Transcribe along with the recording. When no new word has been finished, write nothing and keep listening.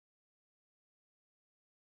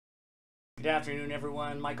Good afternoon,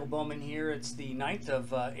 everyone. Michael Bowman here. It's the 9th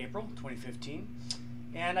of April, 2015.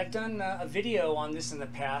 And I've done a video on this in the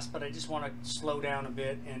past, but I just want to slow down a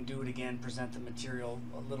bit and do it again, present the material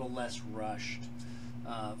a little less rushed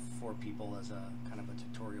for people as a kind of a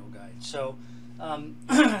tutorial guide. So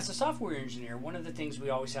as a software engineer, one of the things we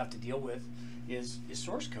always have to deal with is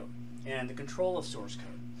source code and the control of source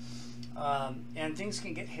code. And things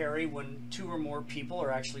can get hairy when two or more people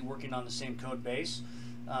are actually working on the same code base.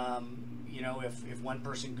 You know, if one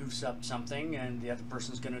person goofs up something and the other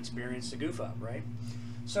person's going to experience the goof up, right?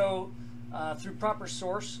 So through proper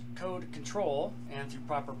source code control and through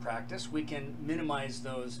proper practice, we can minimize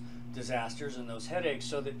those disasters and those headaches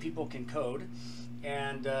so that people can code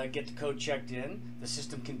and get the code checked in. The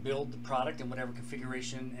system can build the product in whatever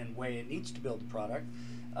configuration and way it needs to build the product.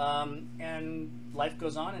 And life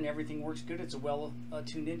goes on and everything works good. It's a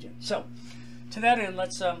well-tuned engine. So to that end,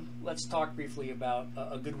 let's talk briefly about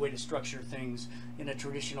a good way to structure things in a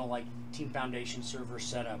traditional like Team Foundation server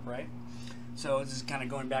setup, right? So this is kind of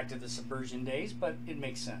going back to the Subversion days, but it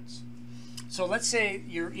makes sense. So let's say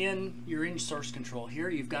you're in source control here.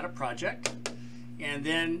 You've got a project, and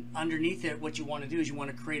then underneath it, what you want to do is you want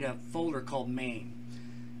to create a folder called main.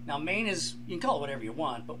 Now main is, you can call it whatever you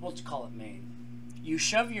want, but we'll just call it main. You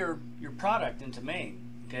shove your product into main.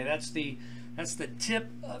 Okay, that's the tip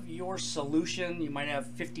of your solution. You might have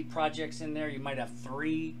 50 projects in there. You might have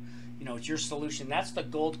 3. You know, it's your solution. That's the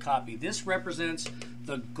gold copy. This represents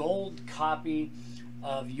the gold copy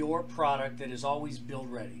of your product that is always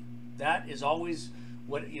build ready. That is always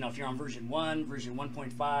what, you know, if you're on version 1, version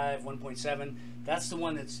 1.5, 1.7, that's the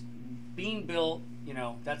one that's being built. You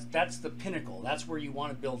know, that's the pinnacle. That's where you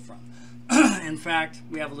want to build from. In fact,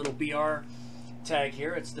 we have a little BR tag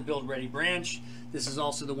here. It's the build ready branch. This is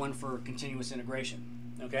also the one for continuous integration.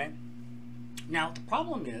 Okay. Now the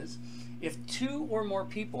problem is, if 2 or more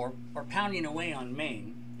people are pounding away on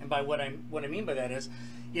main, and by what I mean by that is,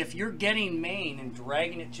 if you're getting main and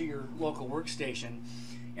dragging it to your local workstation,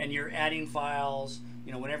 and you're adding files,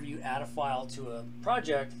 you know, whenever you add a file to a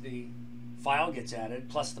project, the file gets added,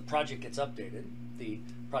 plus the project gets updated, the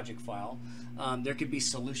project file. There could be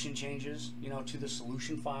solution changes, you know, to the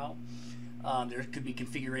solution file. There could be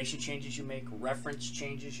configuration changes you make, reference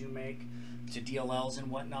changes you make to DLLs and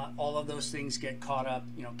whatnot. All of those things get caught up,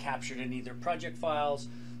 you know, captured in either project files,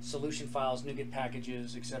 solution files, NuGet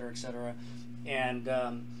packages, et cetera, et cetera. And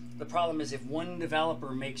the problem is if one developer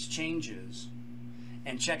makes changes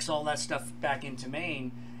and checks all that stuff back into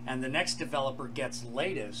main, and the next developer gets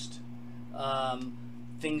latest,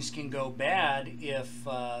 things can go bad if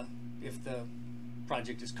the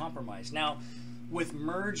project is compromised. Now, with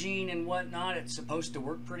merging and whatnot, it's supposed to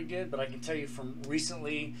work pretty good, but I can tell you from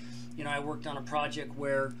recently, you know, I worked on a project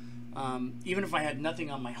where even if I had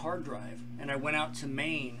nothing on my hard drive and I went out to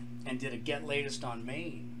main and did a get latest on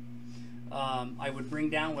main, I would bring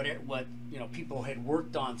down what you know, people had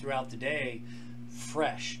worked on throughout the day,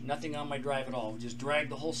 fresh, nothing on my drive at all. Just drag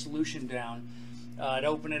the whole solution down. I'd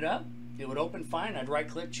open it up, it would open fine. I'd right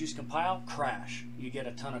click, choose compile, crash. You get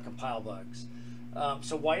a ton of compile bugs.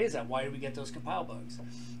 So why is that? Why do we get those compile bugs?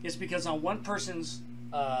 It's because on one person's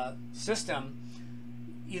system,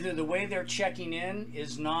 either the way they're checking in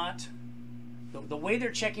is not, the way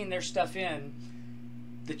they're checking their stuff in,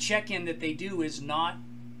 the check-in that they do is not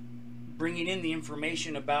bringing in the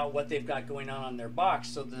information about what they've got going on their box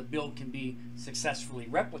so the build can be successfully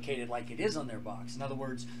replicated like it is on their box. In other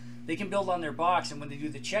words, they can build on their box, and when they do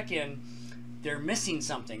the check-in, they're missing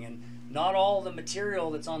something, and not all the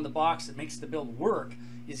material that's on the box that makes the build work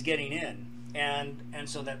is getting in, and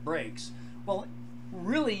so that breaks. Well,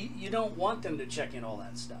 really, you don't want them to check in all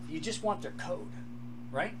that stuff. You just want their code,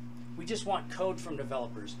 right? We just want code from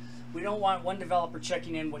developers. We don't want one developer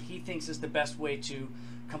checking in what he thinks is the best way to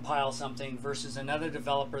compile something versus another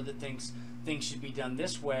developer that thinks things should be done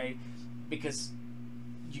this way, because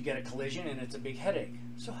you get a collision and it's a big headache.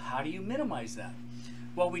 So how do you minimize that?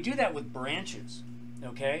 Well, we do that with branches.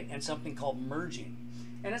 Okay, and something called merging,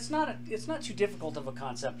 and it's not too difficult of a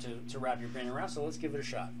concept to wrap your brain around. So let's give it a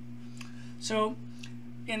shot. So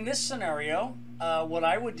in this scenario, what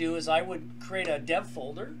I would do is I would create a dev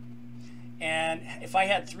folder, and if I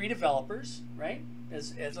had 3 developers, right?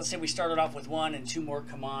 As let's say we started off with 1 and 2 more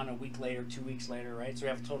come on a week later, 2 weeks later, right? So we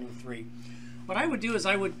have a total of 3. What I would do is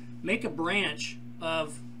I would make a branch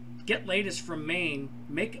of get latest from main,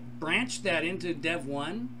 branch that into dev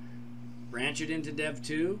 1. Branch it into dev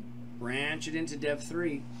 2, branch it into dev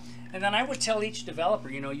 3, and then I would tell each developer,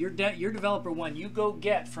 you know, your developer 1, you go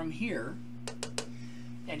get from here,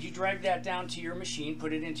 and you drag that down to your machine,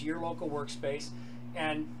 put it into your local workspace,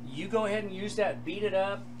 and you go ahead and use that, beat it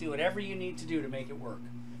up, do whatever you need to do to make it work.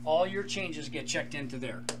 all your changes get checked into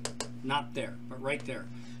there. Not there, but right there.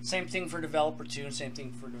 Same thing for developer 2 and same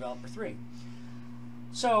thing for developer 3.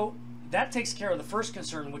 So that takes care of the first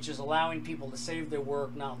concern, which is allowing people to save their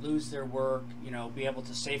work, not lose their work, you know, be able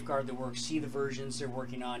to safeguard their work, see the versions they're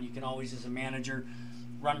working on. You can always, as a manager,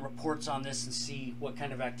 run reports on this and see what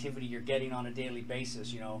kind of activity you're getting on a daily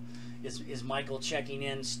basis. You know, is Michael checking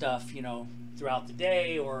in stuff, you know, throughout the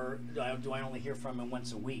day, or do I only hear from him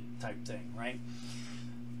once a week type thing, right?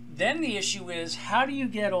 Then the issue is, how do you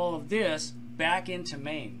get all of this back into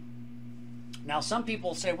main? Now, some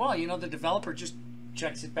people say, well, you know, the developer just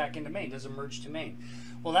checks it back into main, doesn't merge to main.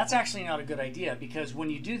 Well, that's actually not a good idea, because when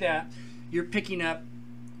you do that, you're picking up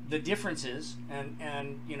the differences,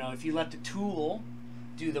 and you know, if you let the tool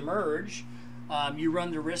do the merge, you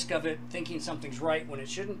run the risk of it thinking something's right when it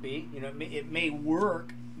shouldn't be. You know, it may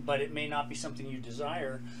work, but it may not be something you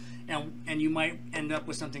desire, and you might end up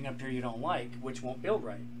with something up here you don't like, which won't build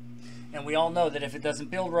right. And we all know that if it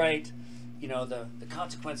doesn't build right, you know, the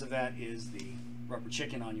consequence of that is the rubber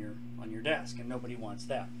chicken on your desk, and nobody wants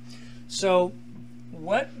that. So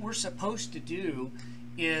what we're supposed to do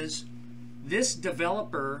is, this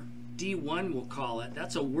developer D1, we'll call it,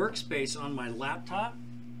 that's a workspace on my laptop,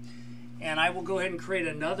 and I will go ahead and create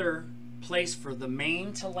another place for the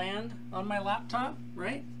main to land on my laptop,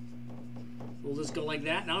 right? We'll just go like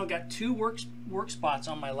that. Now I've got 2 work spots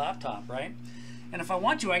on my laptop, right? And if I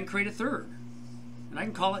want to, I can create a third, and I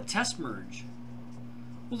can call it test merge.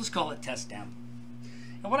 We'll just call it test demo.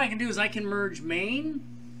 And what I can do is I can merge main,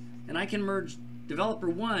 and I can merge developer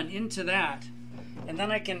 1 into that, and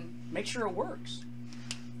then I can make sure it works.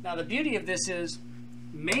 Now the beauty of this is,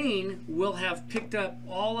 main will have picked up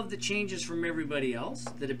all of the changes from everybody else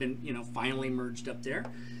that have been, you know, finally merged up there,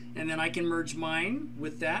 and then I can merge mine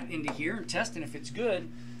with that into here and test, and if it's good,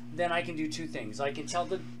 then I can do 2 things. I can tell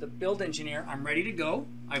the build engineer, I'm ready to go,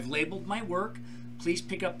 I've labeled my work, please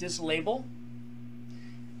pick up this label,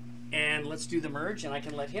 and let's do the merge, and I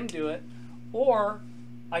can let him do it. Or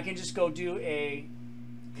I can just go do a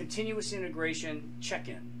continuous integration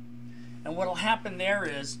check-in. And what'll happen there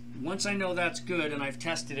is, once I know that's good and I've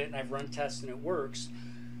tested it and I've run tests and it works,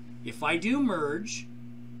 if I do merge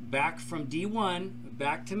back from D1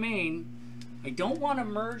 back to main, I don't want to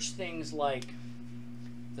merge things like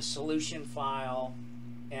the solution file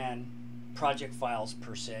and project files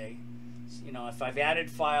per se. You know, if I've added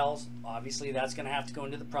files, obviously that's going to have to go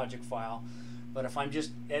into the project file. But if I'm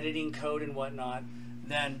just editing code and whatnot,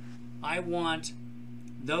 then I want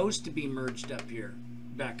those to be merged up here,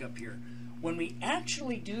 back up here. When we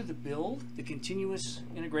actually do the build, the continuous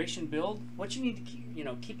integration build, what you need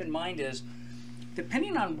to keep in mind is,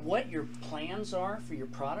 depending on what your plans are for your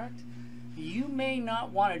product, you may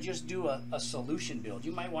not want to just do a solution build.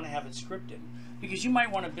 You might want to have it scripted, because you might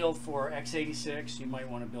want to build for x86, you might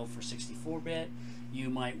want to build for 64-bit, you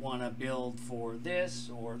might want to build for this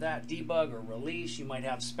or that, debug or release, you might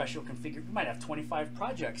have special configure, you might have 25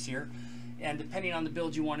 projects here, and depending on the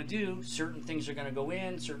build you want to do, certain things are going to go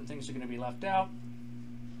in, certain things are going to be left out,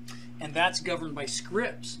 and that's governed by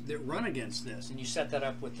scripts that run against this, and you set that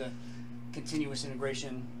up with the continuous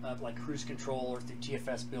integration like cruise control or through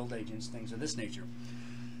TFS build agents, things of this nature.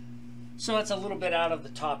 So that's a little bit out of the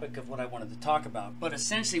topic of what I wanted to talk about, but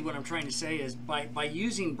essentially what I'm trying to say is, by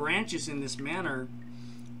using branches in this manner,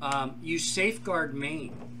 you safeguard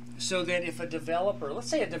main, so that if a developer, let's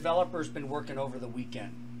say a developer's been working over the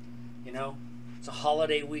weekend, you know, it's a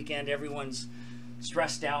holiday weekend, everyone's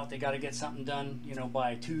stressed out, they got to get something done, you know,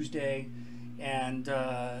 by Tuesday, and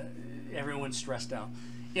everyone's stressed out.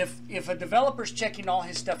 If a developer's checking all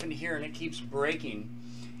his stuff into here and it keeps breaking,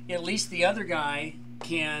 at least the other guy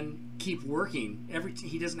can keep working.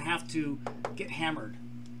 He doesn't have to get hammered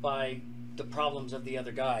by the problems of the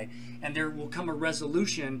other guy, and there will come a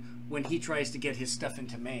resolution when he tries to get his stuff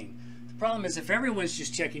into main. The problem is, if everyone's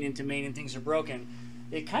just checking into main and things are broken,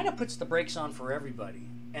 it kind of puts the brakes on for everybody,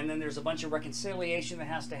 and then there's a bunch of reconciliation that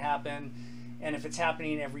has to happen, and if it's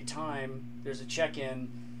happening every time there's a check-in,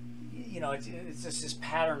 you know, it's just this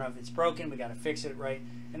pattern of, it's broken, we got to fix it, right?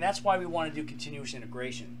 And that's why we want to do continuous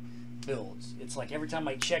integration builds. It's like every time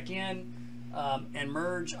I check in and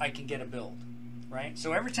merge, I can get a build, right?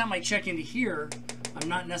 So every time I check into here, I'm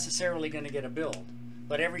not necessarily going to get a build,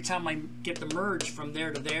 but every time I get the merge from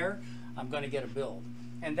there to there, I'm going to get a build.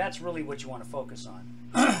 And that's really what you want to focus on.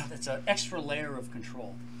 That's an extra layer of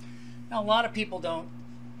control. Now, a lot of people don't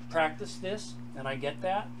practice this, and I get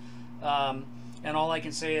that. And all I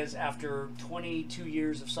can say is, after 22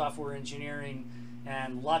 years of software engineering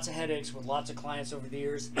and lots of headaches with lots of clients over the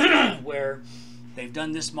years where they've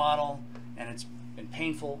done this model and it's been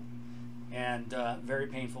painful, and very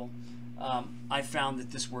painful. I found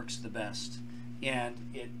that this works the best, and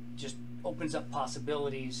it just opens up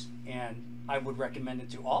possibilities, and I would recommend it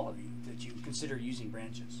to all of you that you consider using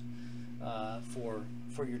branches for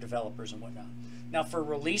your developers and whatnot. Now for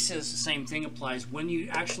releases, the same thing applies. When you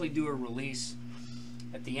actually do a release,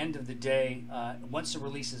 at the end of the day, once the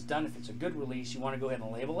release is done, if it's a good release, you want to go ahead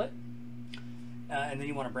and label it, and then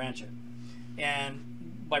you want to branch it. And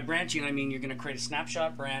by branching, I mean you're going to create a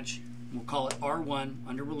snapshot branch. We'll call it R1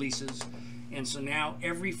 under releases. And so now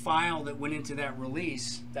every file that went into that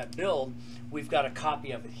release, that build, we've got a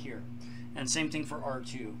copy of it here. And same thing for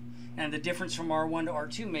R2. And the difference from R1 to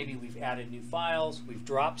R2, maybe we've added new files, we've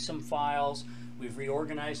dropped some files, we've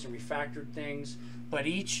reorganized and refactored things, but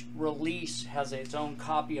each release has its own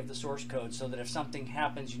copy of the source code so that if something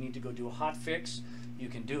happens, you need to go do a hot fix, you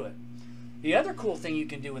can do it. The other cool thing you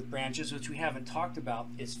can do with branches, which we haven't talked about,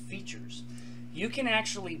 is features. You can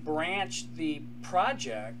actually branch the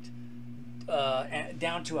project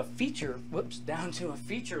down to a feature, down to a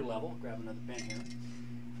feature level. Grab another pen here.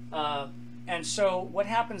 And so what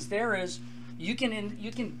happens there is you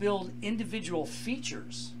can build individual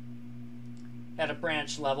features at a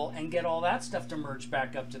branch level and get all that stuff to merge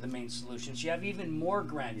back up to the main solution. So you have even more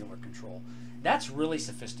granular control. That's really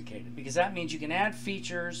sophisticated because that means you can add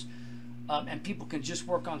features and people can just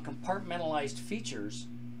work on compartmentalized features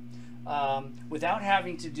without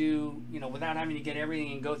having to do, without having to get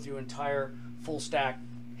everything and go through entire full stack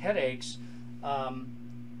headaches.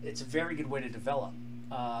 It's a very good way to develop.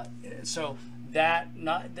 So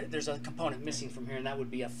there's a component missing from here, and that would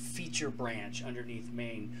be a feature branch underneath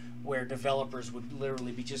main, where developers would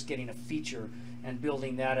literally be just getting a feature and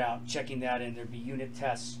building that out, checking that in. There'd be unit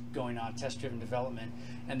tests going on, test-driven development,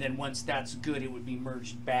 and then once that's good, it would be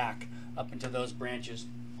merged back up into those branches,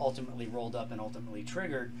 ultimately rolled up and ultimately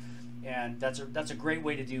triggered. And that's a great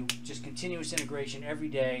way to do just continuous integration every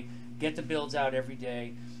day, get the builds out every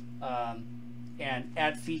day, and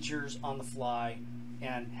add features on the fly,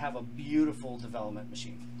 and have a beautiful development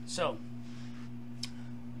machine. So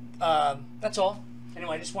that's all.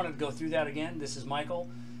 Anyway, I just wanted to go through that again. This is Michael,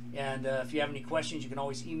 and if you have any questions, you can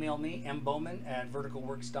always email me,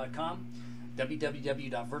 mbowman@verticalworks.com,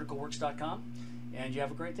 www.verticalworks.com, and you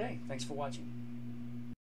have a great day. Thanks for watching.